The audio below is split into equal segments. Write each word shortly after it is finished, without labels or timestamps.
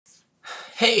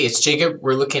Hey, it's Jacob.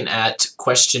 We're looking at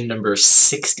question number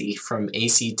 60 from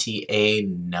ACT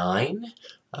A09,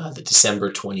 the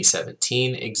December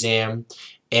 2017 exam.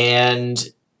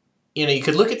 And, you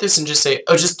could look at this and just say,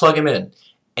 oh, just plug them in.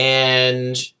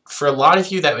 And for a lot of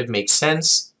you, that would make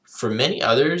sense. For many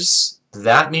others,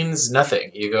 that means nothing.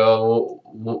 You go,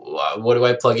 what do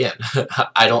I plug in?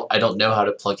 I don't know how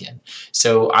to plug in.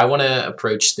 So I want to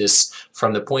approach this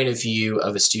from the point of view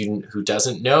of a student who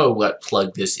doesn't know what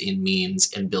plug this in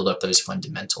means and build up those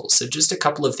fundamentals. So just a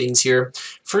couple of things here.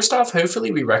 First off,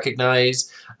 hopefully we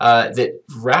recognize that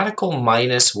radical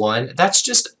minus 1, that's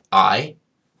just I,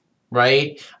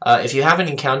 right? If you haven't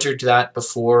encountered that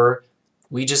before,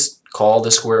 we just call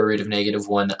the square root of negative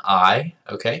 1 I,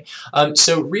 okay?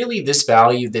 So really this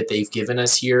value that they've given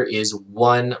us here is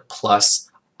 1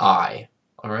 plus I,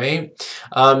 all right?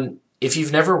 If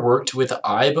you've never worked with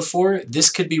I before,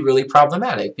 this could be really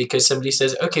problematic because somebody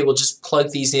says, okay, we'll just plug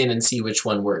these in and see which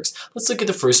one works. Let's look at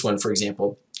the first one, for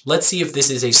example. Let's see if this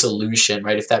is a solution,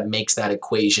 right? If that makes that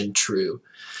equation true.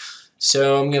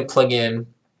 So I'm going to plug in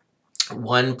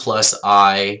 1 plus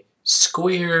I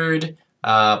squared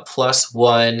plus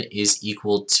 1 is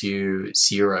equal to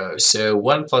 0. So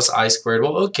 1 plus I squared,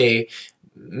 well, okay,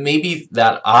 maybe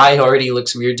that I already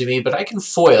looks weird to me, but I can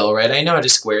FOIL, right? I know how to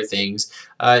square things.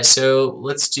 So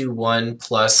let's do 1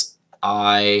 plus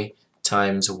I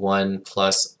times 1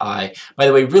 plus I. By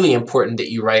the way, really important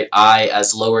that you write I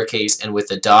as lowercase and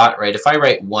with a dot, right? If I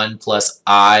write 1 plus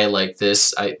I like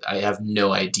this, I have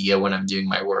no idea when I'm doing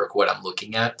my work what I'm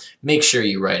looking at. Make sure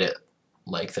you write it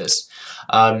like this.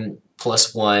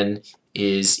 Plus 1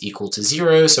 is equal to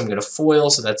 0, so I'm going to FOIL,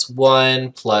 so that's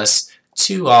 1 plus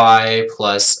 2I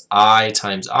plus I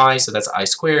times I, so that's I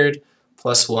squared,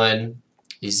 plus 1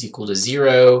 is equal to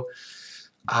 0.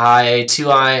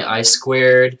 2I, I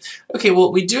squared. Okay,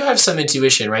 well, we do have some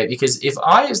intuition, right? Because if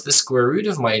I is the square root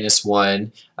of minus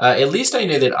 1, at least I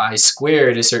know that I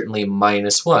squared is certainly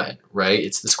minus 1, right?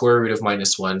 It's the square root of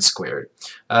minus 1 squared.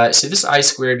 So this I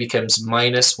squared becomes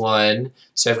minus 1.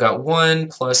 So I've got 1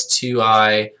 plus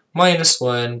 2I minus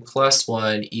 1 plus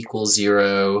 1 equals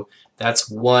 0. That's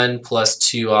 1 plus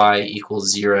 2I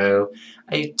equals 0.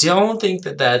 I don't think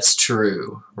that that's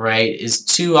true, right? Is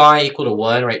 2I equal to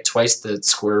 1, right? Twice the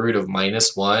square root of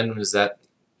minus 1. Is that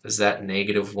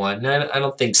negative 1? No, I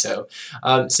don't think so.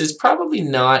 So it's probably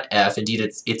not F. Indeed,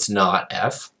 it's not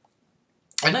F.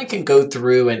 And I can go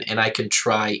through and I can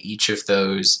try each of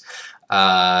those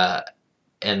and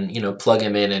plug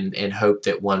them in and hope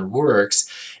that one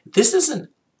works. This is an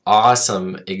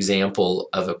awesome example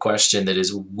of a question that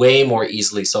is way more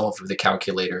easily solved with a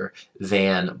calculator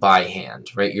than by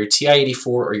hand, right? Your TI-84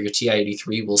 or your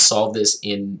TI-83 will solve this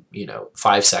in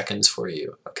 5 seconds for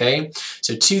you, okay?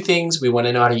 So two things: we want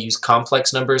to know how to use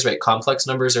complex numbers, right? Complex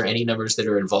numbers are any numbers that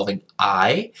are involving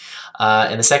I.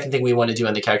 And the second thing we want to do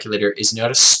on the calculator is know how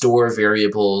to store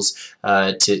variables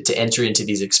to enter into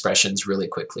these expressions really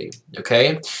quickly,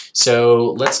 okay?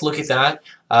 So let's look at that.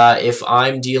 If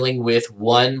I'm dealing with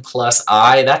 1 plus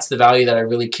I, that's the value that I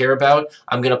really care about.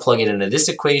 I'm going to plug it into this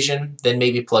equation, then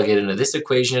maybe plug it into this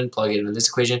equation, plug it into this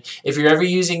equation. If you're ever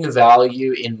using a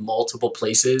value in multiple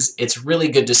places, it's really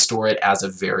good to store it as a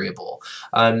variable.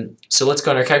 So let's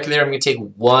go on our calculator. I'm going to take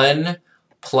 1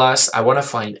 plus, I want to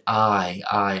find I.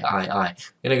 I'm going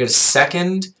to go to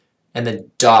second and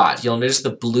then dot. You'll notice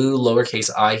the blue lowercase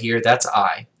I here, that's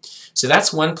I. So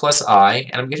that's 1 plus I,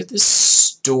 and I'm going to hit this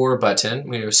store button. I'm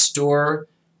going to go store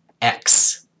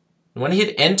X. And when I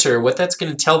hit enter, what that's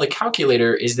going to tell the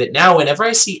calculator is that now whenever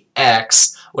I see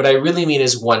X, what I really mean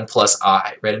is 1 plus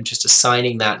I, right? I'm just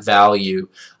assigning that value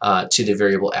to the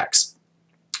variable X.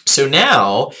 So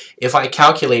now, if I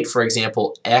calculate, for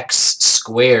example, X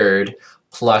squared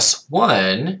plus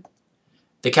 1,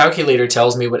 the calculator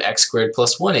tells me what X squared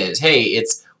plus 1 is. Hey,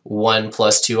 it's 1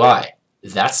 plus 2I.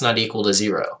 That's not equal to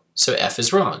 0. So F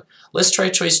is wrong. Let's try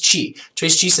choice G.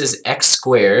 Choice G says X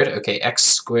squared, okay, X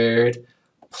squared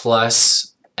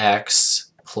plus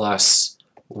X plus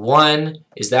 1.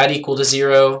 Is that equal to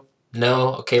 0?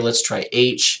 No. Okay, let's try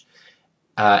H.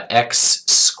 X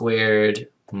squared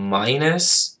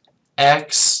minus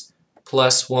X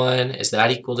plus 1. Is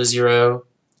that equal to 0?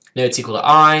 No, it's equal to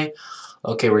I.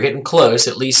 Okay, we're getting close.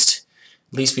 At least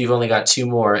we've only got 2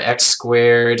 more. X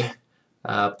squared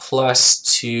plus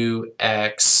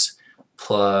 2x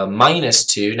plus minus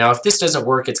 2. Now, if this doesn't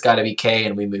work, it's got to be k,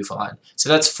 and we move on. So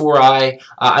that's 4i.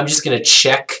 I'm just going to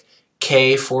check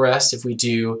k for us. If we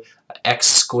do x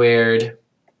squared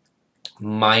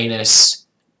minus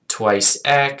twice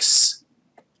x,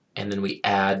 and then we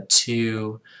add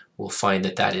 2, we'll find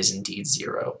that that is indeed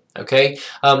 0. Okay,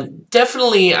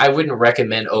 definitely I wouldn't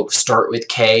recommend, oh, start with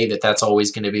k, that's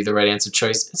always going to be the right answer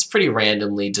choice. It's pretty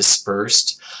randomly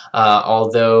dispersed,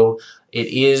 although it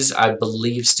is, I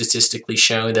believe, statistically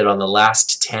shown that on the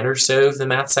last 10 or so of the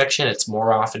math section, it's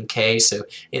more often k, so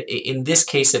in this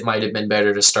case it might have been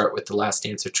better to start with the last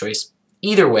answer choice.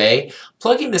 Either way,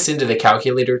 plugging this into the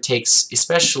calculator takes,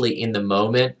 especially in the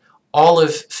moment, all of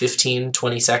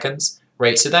 15-20 seconds.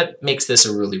 Right, so that makes this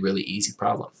a really, really easy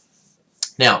problem.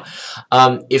 Now,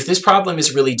 if this problem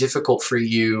is really difficult for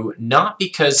you, not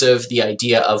because of the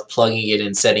idea of plugging it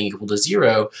in setting equal to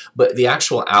 0, but the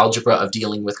actual algebra of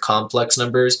dealing with complex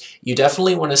numbers, you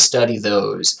definitely want to study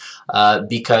those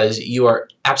because you are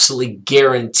absolutely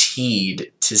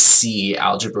guaranteed to see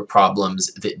algebra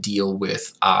problems that deal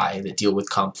with that deal with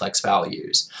complex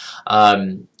values.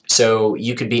 So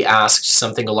you could be asked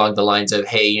something along the lines of,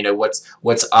 hey, you know,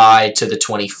 what's I to the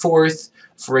 24th,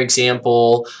 for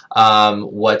example?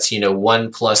 What's, you know,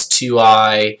 1 plus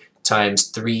 2i times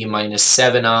 3 minus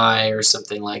 7i, or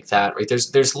something like that, right?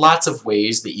 There's lots of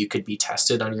ways that you could be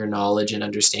tested on your knowledge and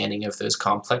understanding of those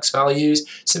complex values.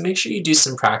 So make sure you do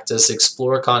some practice,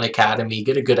 explore Khan Academy,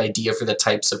 get a good idea for the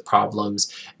types of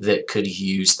problems that could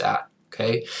use that,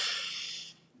 okay?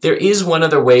 There is one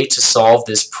other way to solve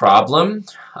this problem,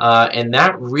 and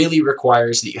that really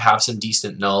requires that you have some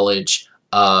decent knowledge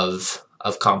of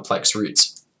complex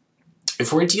roots.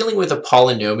 If we're dealing with a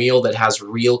polynomial that has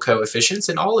real coefficients,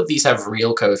 and all of these have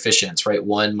real coefficients, right?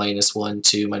 1, minus 1,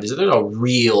 2, minus, they're all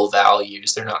real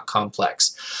values, they're not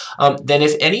complex. Then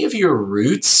if any of your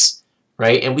roots,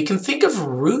 right, and we can think of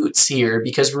roots here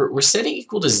because we're setting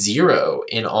equal to 0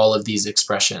 in all of these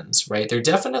expressions, right? They're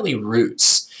definitely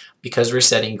roots because we're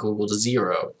setting equal to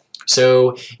 0.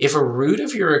 So if a root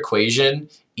of your equation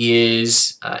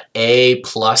is a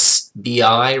plus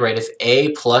bi, right? If a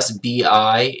plus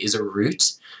bi is a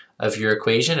root of your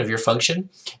equation, of your function,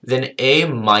 then a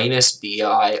minus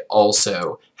bi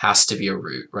also has to be a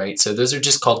root, right? So those are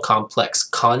just called complex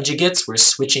conjugates. We're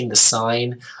switching the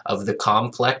sign of the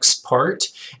complex part,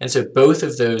 and so both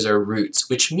of those are roots,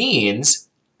 which means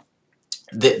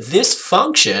that this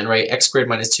function, right, x squared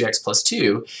minus 2x plus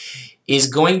 2, is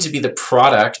going to be the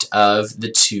product of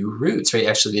the two roots, right?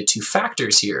 Actually, the two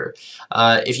factors here.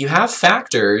 If you have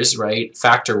factors, right,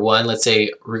 factor 1, let's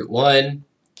say root 1,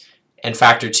 and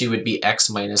factor 2 would be x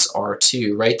minus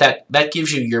r2, right? That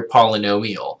gives you your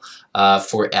polynomial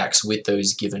for x with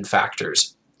those given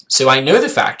factors. So I know the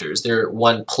factors. They're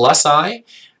 1 plus I,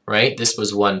 right? This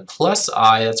was 1 plus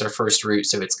I, that's our first root,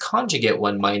 so its conjugate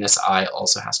 1 minus I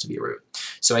also has to be a root.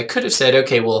 So I could have said,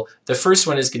 okay, well, the first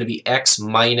one is going to be x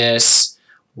minus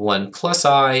 1 plus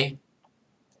I,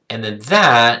 and then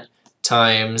that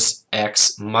times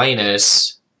x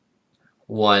minus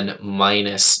 1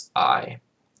 minus I.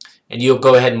 And you'll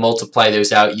go ahead and multiply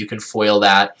those out. You can FOIL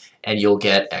that, and you'll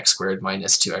get x squared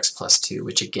minus 2x plus 2,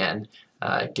 which again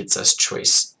gets us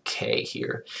choice K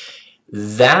here.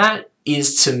 That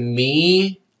is, to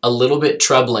me, a little bit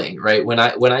troubling, right? When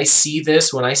I see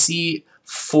this, when I see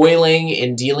foiling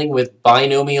and dealing with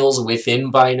binomials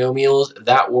within binomials,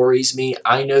 that worries me.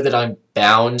 I know that I'm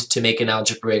bound to make an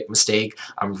algebraic mistake.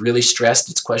 I'm really stressed.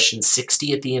 It's question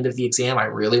 60 at the end of the exam. I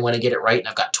really want to get it right, and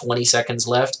I've got 20 seconds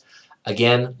left.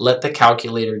 Again, let the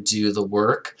calculator do the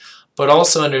work, but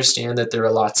also understand that there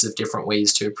are lots of different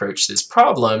ways to approach this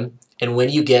problem. And when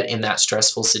you get in that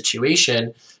stressful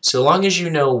situation, so long as you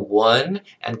know one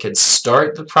and can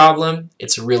start the problem,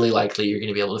 it's really likely you're going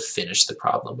to be able to finish the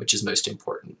problem, which is most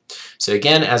important. So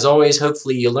again, as always,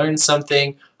 hopefully you learned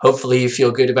something. Hopefully you feel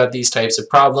good about these types of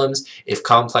problems. If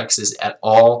complex is at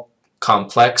all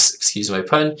complex, excuse my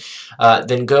pun,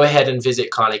 then go ahead and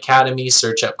visit Khan Academy,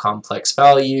 search up complex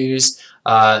values,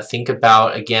 think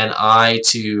about, again, I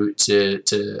to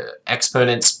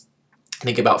exponents,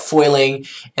 think about foiling,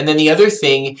 and then the other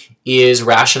thing is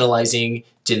rationalizing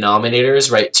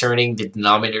denominators, right? Turning the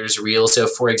denominators real. So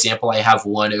for example, I have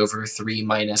 1 over 3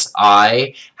 minus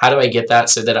I. How do I get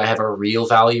that so that I have a real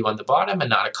value on the bottom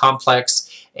and not a complex?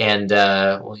 And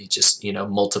well, you just, you know,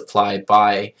 multiply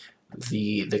by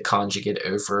the conjugate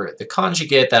over the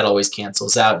conjugate. That always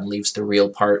cancels out and leaves the real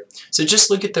part. So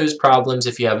just look at those problems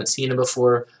if you haven't seen them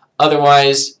before.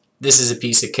 Otherwise, this is a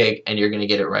piece of cake, and you're going to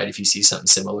get it right if you see something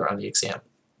similar on the exam.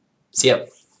 See ya.